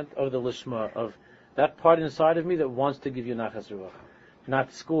 1% of the lishma, of that part inside of me that wants to give you nachas ruach.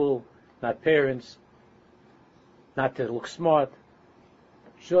 Not school, not parents, not to look smart,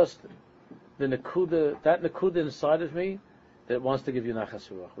 just the nekuda, that nekuda inside of me that wants to give you nachas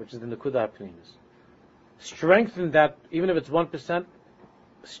ruach, which is the nekuda hapnimis. Strengthen that, even if it's 1%,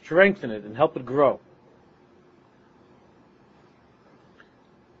 strengthen it and help it grow.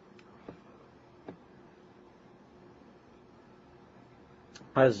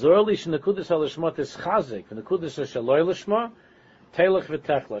 Azorli shenekudas halishma is chazik, nekudas shaloi lishma, telech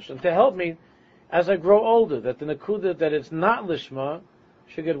v'techlash, and to help me as I grow older, that the nekuda that it's not lishma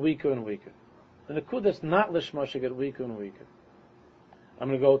should get weaker and weaker. The nekuda that's not lishma should get weaker and weaker. I'm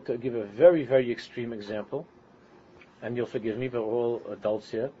going to go to give a very, very extreme example, and you'll forgive me, but we're all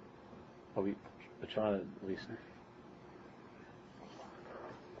adults here. We're trying to at least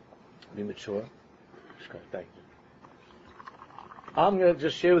be mature. Thank you. I'm going to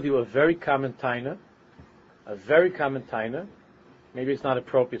just share with you a very common taina. Maybe it's not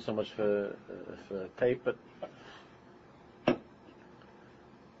appropriate so much for tape, but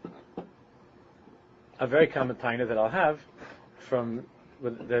a very common taina that I'll have from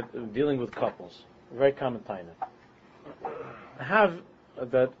dealing with couples. A very common taina. I have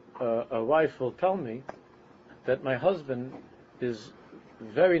that a wife will tell me that my husband is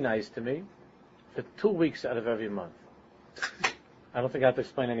very nice to me for 2 weeks out of every month. I don't think I have to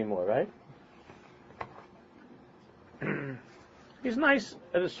explain anymore, right? He's nice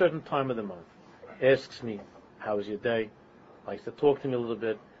at a certain time of the month. Asks me, how was your day? Likes to talk to me a little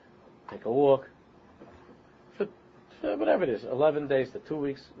bit. Take a walk. For whatever it is, 11 days to 2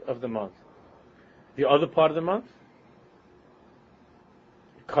 weeks of the month. The other part of the month,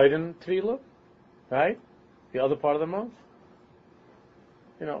 Kaiden Tvila, right? The other part of the month.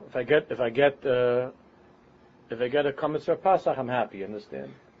 You know, if I get a Kamitzer Pasach, I'm happy,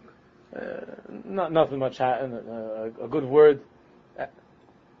 understand? Nothing much, a good word.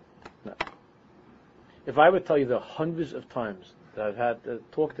 No. If I would tell you the hundreds of times that I've had to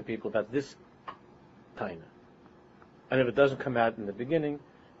talk to people about this taina, and if it doesn't come out in the beginning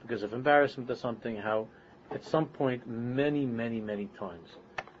because of embarrassment or something, how at some point, many, many, many times,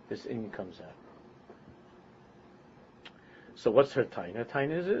 this in comes out. So what's her taina? Her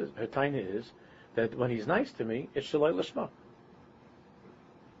taina is that when he's nice to me, it's shaloi lishma.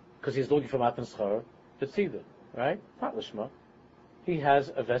 Because he's looking for matan schar, it's either, right? Not lishma. He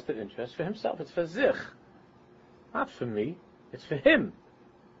has a vested interest for himself. It's for zich. Not for me. It's for him.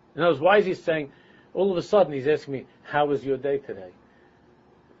 In other words, why is he saying, all of a sudden he's asking me, how was your day today?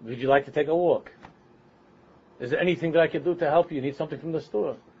 Would you like to take a walk? Is there anything that I can do to help you? You need something from the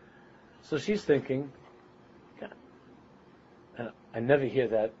store. So she's thinking, yeah. And I never hear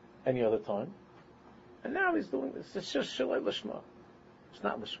that any other time. And now he's doing this. It's just shaloi lishma. It's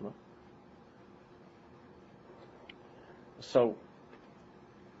not lishma. So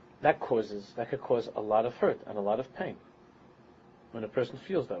that could cause a lot of hurt and a lot of pain when a person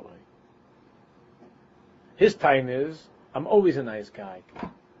feels that way. His time is, I'm always a nice guy,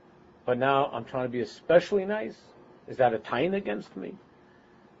 but now I'm trying to be especially nice. Is that a time against me?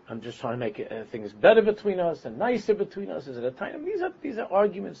 I'm just trying to make things better between us and nicer between us. Is it a time? These are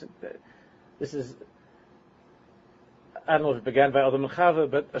arguments. This is, I don't know if it began by Adam and Chava,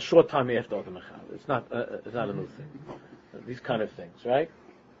 but a short time after Adam and Chava. It's not a new thing. These kind of things, right?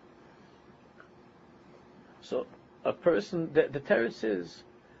 So a person, the teretz is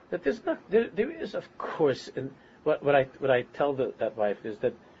that there is, of course, and what I tell that wife is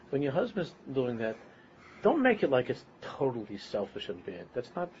that when your husband's doing that, don't make it like it's totally selfish and bad.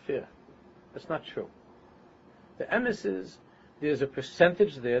 That's not fair. That's not true. The emes is there's a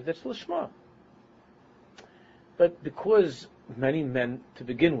percentage there that's lishma. But because many men, to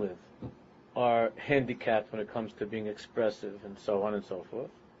begin with, are handicapped when it comes to being expressive and so on and so forth,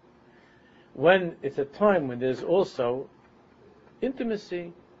 when it's a time when there's also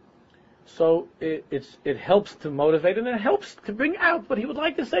intimacy, so it helps to motivate and it helps to bring out what he would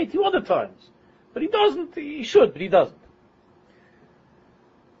like to say to you other times. But he doesn't, he should, but he doesn't.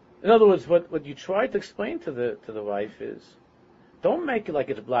 In other words, what you try to explain to the wife is, don't make it like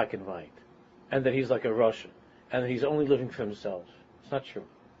it's black and white, and that he's like a Russian, and that he's only living for himself. It's not true.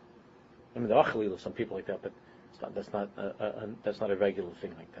 I mean, there are some people like that, but that's not a regular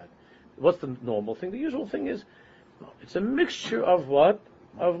thing like that. What's the normal thing? The usual thing is, it's a mixture of what?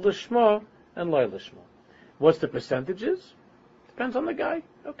 Of lishma and loy lishma. What's the percentages? Depends on the guy.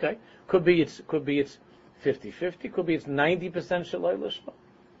 Okay. Could be it's 50-50. Could be it's 90% shaloi lishma.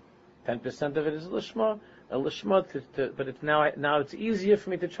 10% of it is lishma. A lishma, but it's now it's easier for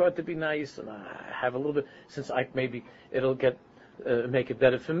me to try to be nice, and I have a little bit, since it'll get make it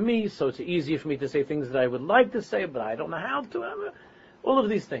better for me, so it's easier for me to say things that I would like to say, but I don't know how to. All of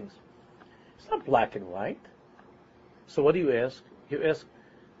these things. It's not black and white. So what do you ask? You ask,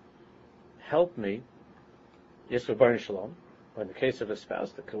 help me. Yes, Rebbeinu Shalom. Or in the case of a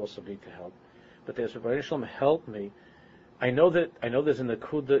spouse, that could also be to help. But there's Rebbeinu Shalom, help me. I know there's an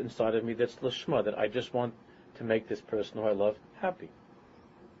akuda inside of me that's lishma, that I just want to make this person who I love happy.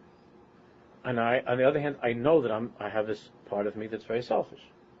 And on the other hand, I know that I have this part of me that's very selfish.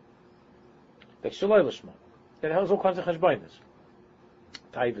 That's shaloi lishma. That has all kinds of cheshbainis.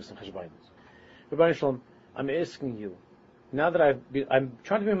 Taivas and cheshbainis. Rebbeinu Shalom, I'm asking you, now that I'm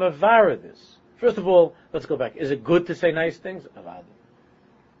trying to be mavara this. First of all, let's go back. Is it good to say nice things? Avada.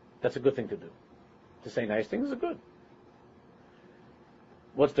 That's a good thing to do. To say nice things is good.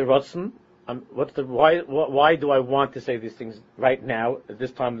 What's the ratzon? Why do I want to say these things right now at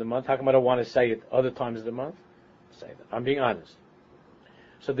this time of the month? How come I don't want to say it other times of the month? Say that. I'm being honest.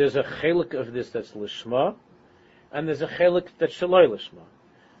 So there's a chelik of this that's lishma, and there's a chelik that's shaloi lishma.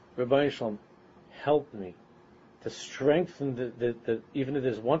 Rebbeinu Shalom, help me to strengthen the even if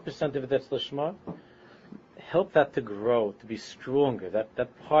there's 1% of it that's lishma, help that to grow, to be stronger.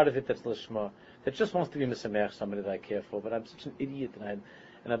 That part of it that's lishma, that just wants to be misameach, somebody that I care for, but I'm such an idiot and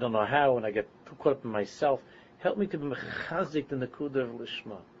I don't know how, and I get too caught up in myself. Help me to be mechazik in the kuda of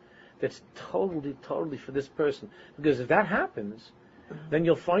lishma. That's totally for this person. Because if that happens, then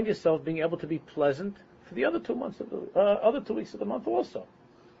you'll find yourself being able to be pleasant for the other 2 months of the other 2 weeks of the month also.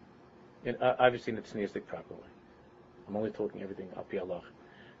 Obviously in the tzniustic proper way. I'm only talking everything up Allah.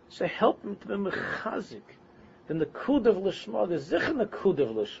 So help me to be mechazik. Then the kud of lishma, the zichon the kud of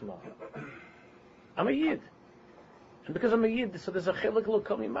lishma. I'm a yid, and because I'm a yid, so there's a chelik lo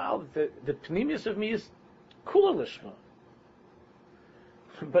kol mimal. The pnimius of me is kula lishma,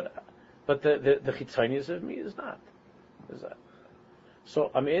 but the chitzonius of me is not. Is that?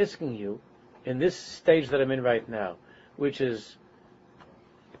 So I'm asking you, in this stage that I'm in right now, which is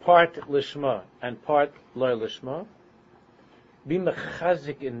part lishma and part loy lishma, be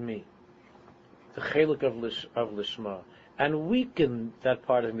mechazik in me, the chelik of lishma, and weaken that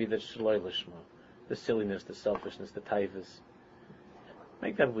part of me that's loy lishma, the silliness, the selfishness, the taivas.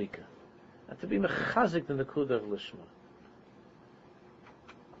 Make that weaker, and to be mechazik in the kuda of lishma.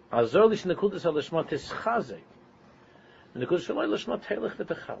 Azor lish nekudas al lishma tischazik, and the kuda shaloy lishma telich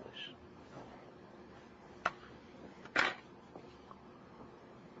v'techalish.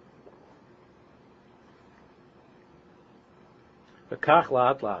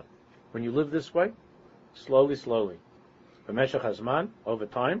 When you live this way, slowly, b'meshach hazman, over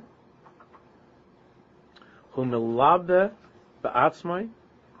time, hu milabe ba'atzmai,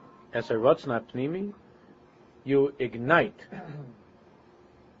 as a rotzna pnimi, you ignite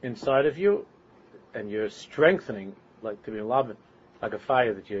inside of you, and you're strengthening, like to be milabe, like a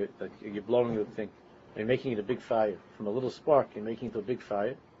fire that you're blowing the thing, you're making it a big fire. From a little spark, you're making it a big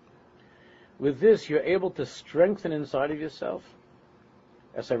fire. With this, you're able to strengthen inside of yourself.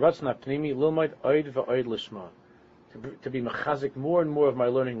 As I ratzna pnimi lilmaid oid va'oid lishma, to be mechazik more and more of my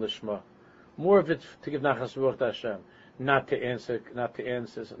learning lishma, more of it to give nachas ruach to Hashem, not to answer, not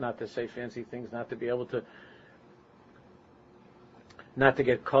to say fancy things, not to be able to, not to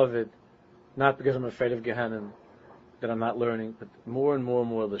get covered, not because I'm afraid of Gehenna that I'm not learning, but more and more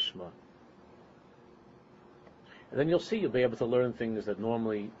lishma. And then you'll be able to learn things that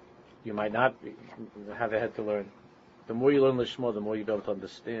normally you might not have a head to learn. The more you learn Lishma, the more you'll be able to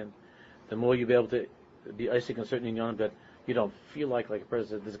understand. The more you'll be able to be Isaac and certain in Yonah that you don't feel like a person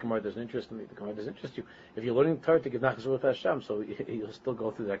says, this Gemara doesn't interest me, the Gemara doesn't interest you. If you're learning Torah to give Nachas Ruach Hashem, so you'll still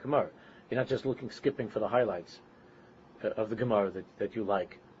go through that Gemara. You're not just skipping for the highlights of the Gemara that you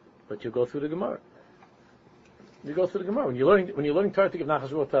like, but you go through the Gemara. You go through the Gemara. When you're learning Torah to give Nachas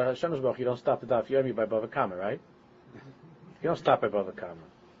Ruach to Hashem Yisborach, you don't stop the Daf Yomi by Bava Kama, right? You don't stop by Bava Kama.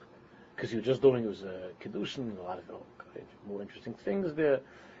 Because you're just doing, it was Kiddushin, a lot of more interesting things there.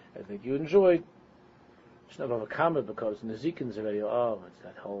 I think you enjoyed. It's not Bava Kama because Nezikin's already, it's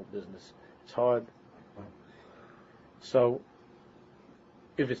that whole business. It's hard. So,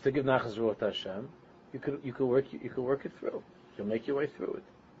 if it's to give Nachas Ruach to Hashem, you could work it through. You'll make your way through it.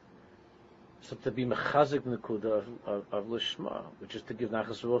 So to be mechazik nekuda of lishma, which is to give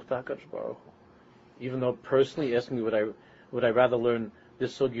Nachas Ruach to HaKadosh Baruch Hu. Even though personally asking me would I rather learn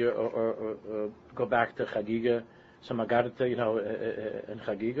this sugya or go back to Chagiga, some Agadata, in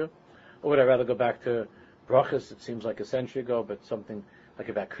Chagiga, or would I rather go back to Brachas? It seems like a century ago, but something like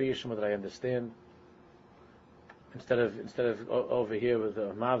about Kriya Shema that I understand. Instead of over here with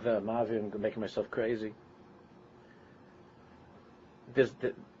Mavi and making myself crazy.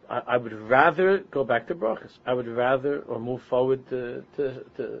 I would rather go back to Brachas. I would rather, or move forward to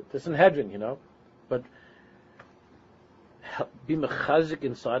Sanhedrin, but be mechazik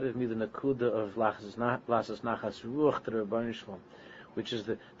inside of me the nakuda of lasas nachas ruach to the Rebbeinu Shalom, which is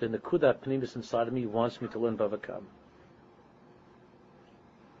the nakuda pnimis inside of me wants me to learn Bava Kama.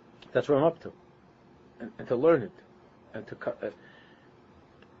 That's where I'm up to, and to learn it, and to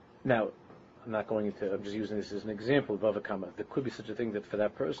now. I'm not going into. I'm just using this as an example of Bava Kama. There could be such a thing that for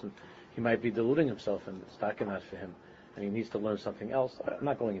that person, he might be deluding himself, and it's not for him, and he needs to learn something else. I'm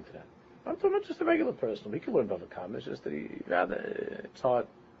not going into that. I'm talking about just a regular person. He can learn Bava Kama. It's just that it's hard.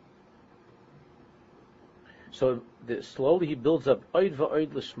 So slowly he builds up oid va'oid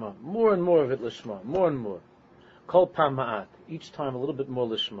lishma, more and more of it lishma, more and more. Kol pam ma'at, each time a little bit more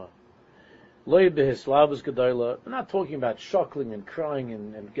lishma. Loy behislavus gedayla. We're not talking about shuckling and crying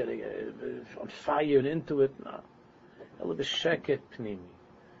and getting on fire and into it. No. A little bit sheket pnimi,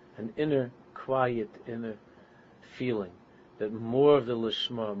 an inner quiet inner feeling that more of the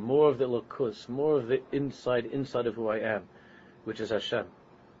lishma, more of the lakus, more of the inside of who I am, which is Hashem,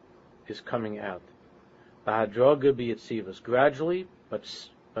 is coming out. Bahadroga be yitzivas, gradually, but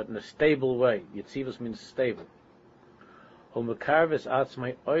in a stable way. Yitzivas means stable. He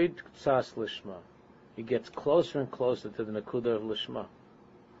gets closer and closer to the nakuda of lishma.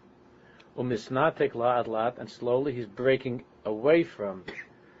 And slowly he's breaking away from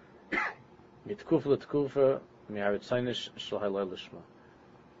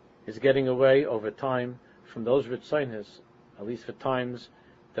he's getting away over time from those ritzainis, at least for times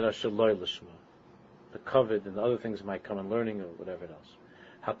that are shaloi lishma, the covet and the other things might come in learning or whatever else.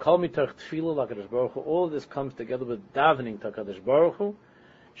 Hakal mitach tefillah l'Hakadosh Baruch Hu. All of this comes together with davening to HaKadosh Baruch Hu.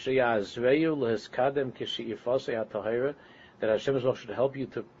 Sheyazreyu lehiskadem kisheifasei hatahira. That Hashem should help you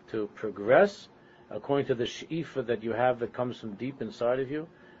to progress according to the sheifa that you have that comes from deep inside of you,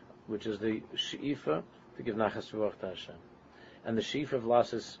 which is the sheifa to give nachas ruach to Hashem, and the sheifa of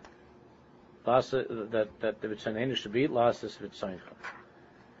lasas that the ritzaneinu should be lasas ritzayincha.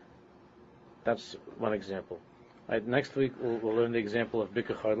 That's one example. Right, next week we'll learn the example of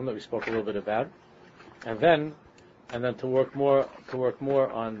Bikkur Cholim that we spoke a little bit about, and then to work more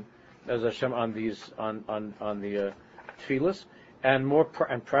on as Hashem on the tefillas, and more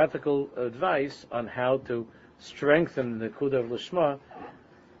and practical advice on how to strengthen the Nekuda of Lishma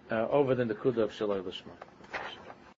over the Nekuda of Shaloi Lishma.